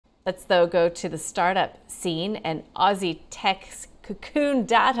Let's though go to the startup scene, and Aussie tech's Cocoon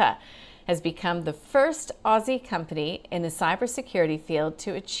Data has become the first Aussie company in the cybersecurity field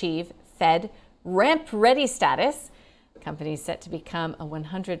to achieve FedRAMP Ready status. The company is set to become a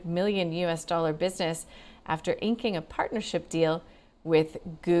 $100 million business after inking a partnership deal with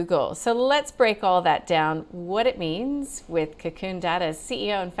Google. So let's break all that down, what it means, with Cocoon Data's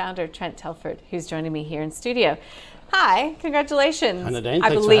CEO and founder, Trent Telford, who's joining me here in studio. Hi, congratulations. Hi, Nadine. I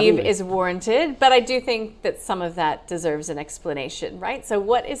Thanks believe for having me. is warranted, but I do think that some of that deserves an explanation, right? So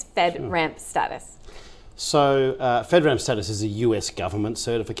what is FedRAMP status? So FedRAMP status is a US government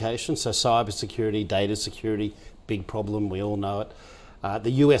certification, so cybersecurity, data security, big problem, we all know it.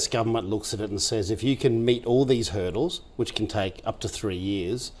 The US government looks at it and says if you can meet all these hurdles, which can take up to 3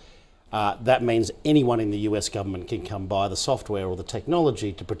 years, that means anyone in the US government can come buy the software or the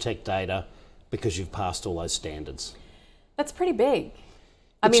technology to protect data because you've passed all those standards. That's pretty big.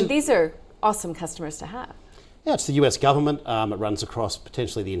 I mean, these are awesome customers to have. Yeah, it's the US government. It runs across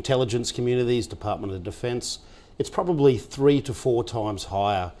potentially the intelligence communities, Department of Defence. It's probably 3 to 4 times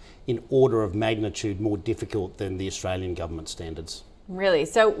higher in order of magnitude more difficult than the Australian government standards. Really?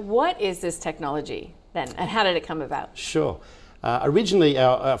 So what is this technology then, and how did it come about? Sure. Originally,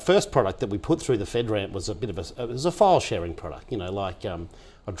 our first product that we put through the FedRAMP was a file sharing product, you know, like a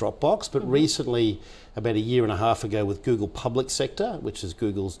Dropbox. But recently, about 1.5 years ago, with Google Public Sector, which is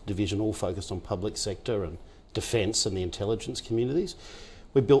Google's division all focused on public sector and defence and the intelligence communities,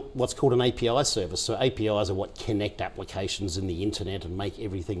 we built what's called an API service. So APIs are what connect applications in the internet and make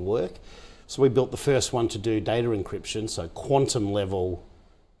everything work. So we built the first one to do data encryption, so quantum level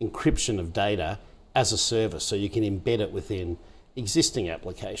encryption of data as a service, so you can embed it within existing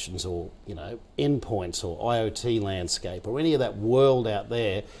applications or, you know, endpoints or IoT landscape or any of that world out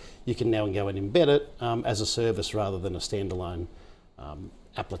there. You can now go and embed it as a service rather than a standalone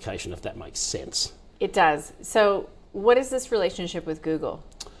application, if that makes sense. It does. So what is this relationship with Google?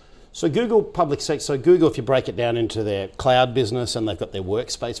 So Google Public Sector, so Google, if you break it down into their cloud business, and they've got their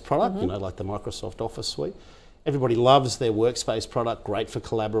workspace product, you know, like the Microsoft Office suite. Everybody loves their workspace product, great for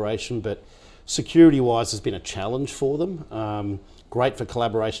collaboration, but security-wise has been a challenge for them. Great for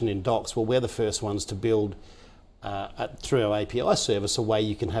collaboration in docs. Well, we're the first ones to build, through our API service, a way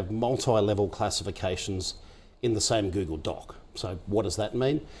you can have multi-level classifications in the same Google Doc. So what does that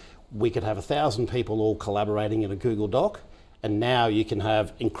mean? We could have 1,000 people all collaborating in a Google Doc, and now you can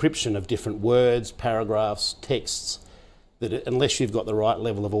have encryption of different words, paragraphs, texts, that unless you've got the right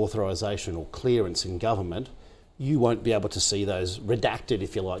level of authorisation or clearance in government, you won't be able to see those redacted,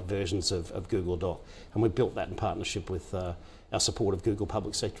 if you like, versions of Google Doc. And we built that in partnership with our support of Google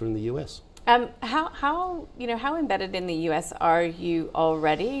Public Sector in the US. How embedded in the US are you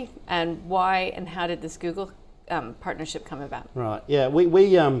already, and why and how did this Google partnership come about? Right. Yeah.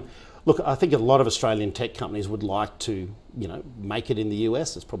 Look, I think a lot of Australian tech companies would like to, you know, make it in the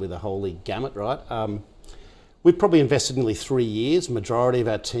US. It's probably the holy gamut, right? We've probably invested nearly 3 years. Majority of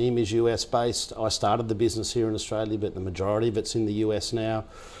our team is US based. I started the business here in Australia, but the majority of it's in the US now.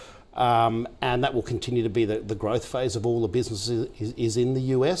 And that will continue to be the growth phase of all the businesses is in the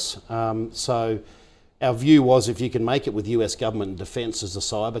US. So our view was if you can make it with US government and defence as a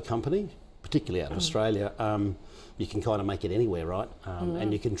cyber company, particularly out of Australia, you can kind of make it anywhere, right?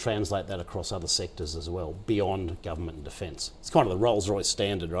 And you can translate that across other sectors as well, beyond government and defence. It's kind of the Rolls-Royce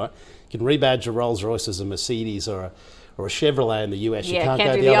standard, right? You can rebadge a Rolls-Royce as a Mercedes or a Chevrolet in the US. Yeah, you can't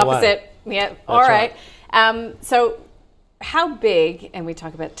go do the other opposite. way. Yeah, all right. So how big, and we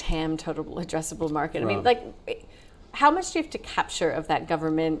talk about TAM, total addressable market, I mean, like, how much do you have to capture of that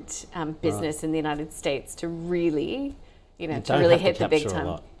government business in the United States to really, you know, to really hit the big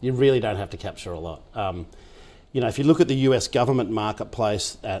time? You really don't have to capture a lot. You know, if you look at the US government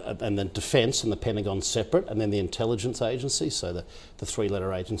marketplace and then defence and the Pentagon separate, and then the intelligence agencies, so the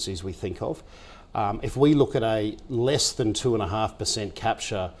 3-letter agencies we think of, if we look at a less than 2.5%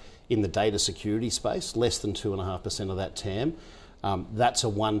 capture in the data security space, less than 2.5% of that TAM, that's a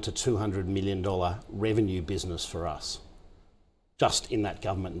 $100 to $200 million revenue business for us, just in that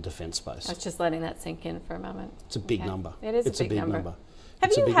government and defence space. I was just letting that sink in for a moment. It's a big number. It is a big number. Have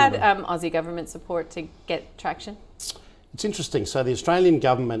It's you had Aussie government support to get traction? It's interesting. So the Australian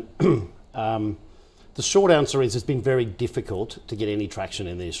government, the short answer is it's been very difficult to get any traction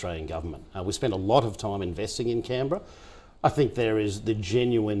in the Australian government. We spent a lot of time investing in Canberra. I think there is the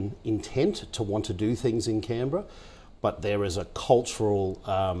genuine intent to want to do things in Canberra, but there is a cultural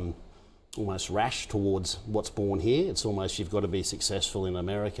almost rash towards what's born here. It's almost you've got to be successful in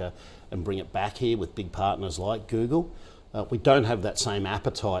America and bring it back here with big partners like Google. We don't have that same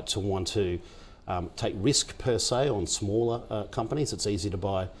appetite to want to take risk per se on smaller companies. It's easy to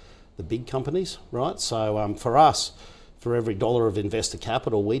buy the big companies, right? So for us, for every dollar of investor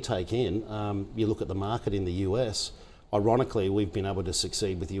capital we take in, you look at the market in the US, ironically, we've been able to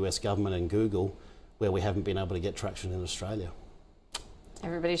succeed with the US government and Google where we haven't been able to get traction in Australia.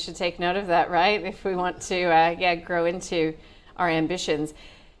 Everybody should take note of that, right? If we want to grow into our ambitions.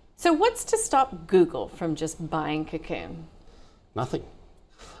 So what's to stop Google from just buying Cocoon? Nothing.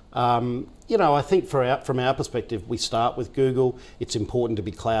 You know, I think from our perspective, we start with Google. It's important to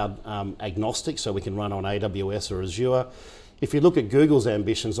be cloud agnostic, so we can run on AWS or Azure. If you look at Google's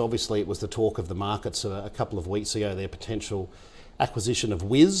ambitions, obviously it was the talk of the markets a couple of weeks ago, their potential acquisition of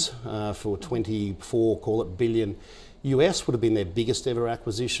Wiz for 24, call it, billion US, would have been their biggest ever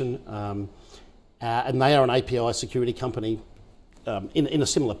acquisition. And they are an API security company in a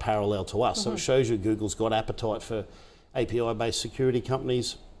similar parallel to us. So it shows you Google's got appetite for API-based security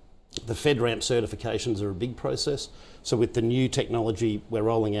companies. The FedRAMP certifications are a big process. So with the new technology we're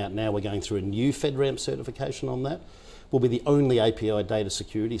rolling out now, we're going through a new FedRAMP certification on that. We'll be the only API data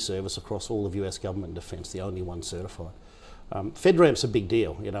security service across all of US government and defence, the only one certified. FedRAMP's a big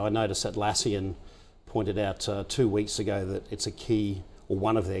deal. You know, I noticed that Atlassian pointed out 2 weeks ago that it's a key, or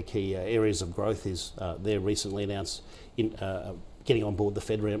one of their key areas of growth is they're recently announced getting on board the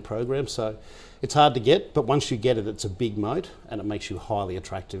FedRAMP program. So it's hard to get, but once you get it, it's a big moat and it makes you highly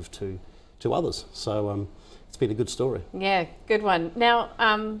attractive to others. So it's been a good story. Yeah, good one.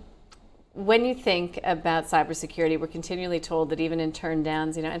 Now, when you think about cybersecurity, we're continually told that even in turn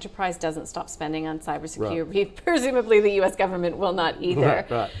downs, you know, enterprise doesn't stop spending on cybersecurity. Right. Presumably the US government will not either.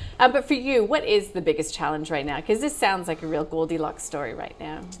 Right. But for you, what is the biggest challenge right now? Because this sounds like a real Goldilocks story right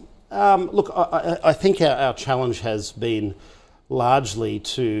now. Look, I think our challenge has been largely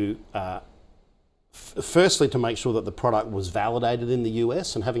to, firstly, to make sure that the product was validated in the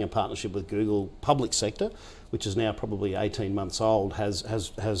US, and having a partnership with Google public sector, which is now probably 18 months old,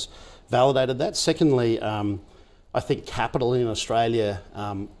 has validated that. Secondly, I think capital in Australia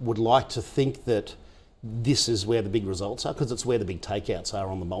would like to think that this is where the big results are, because it's where the big takeouts are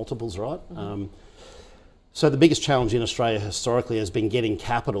on the multiples, right? So the biggest challenge in Australia historically has been getting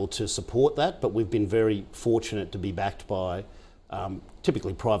capital to support that, but we've been very fortunate to be backed by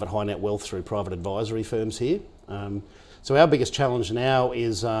typically private high net wealth through private advisory firms here. So our biggest challenge now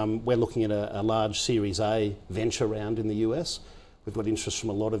is we're looking at a large Series A venture round in the US. We've got interest from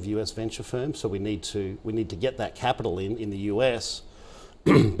a lot of US venture firms, so we need to get that capital in the US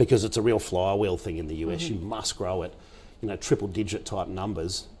because it's a real flywheel thing in the US. You must grow it, you know, triple-digit type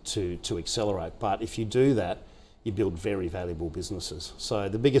numbers to accelerate. But if you do that, you build very valuable businesses. So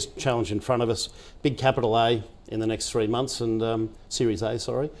the biggest challenge in front of us, big capital A in the next 3 months, and Series A,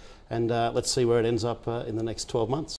 sorry, and let's see where it ends up in the next 12 months.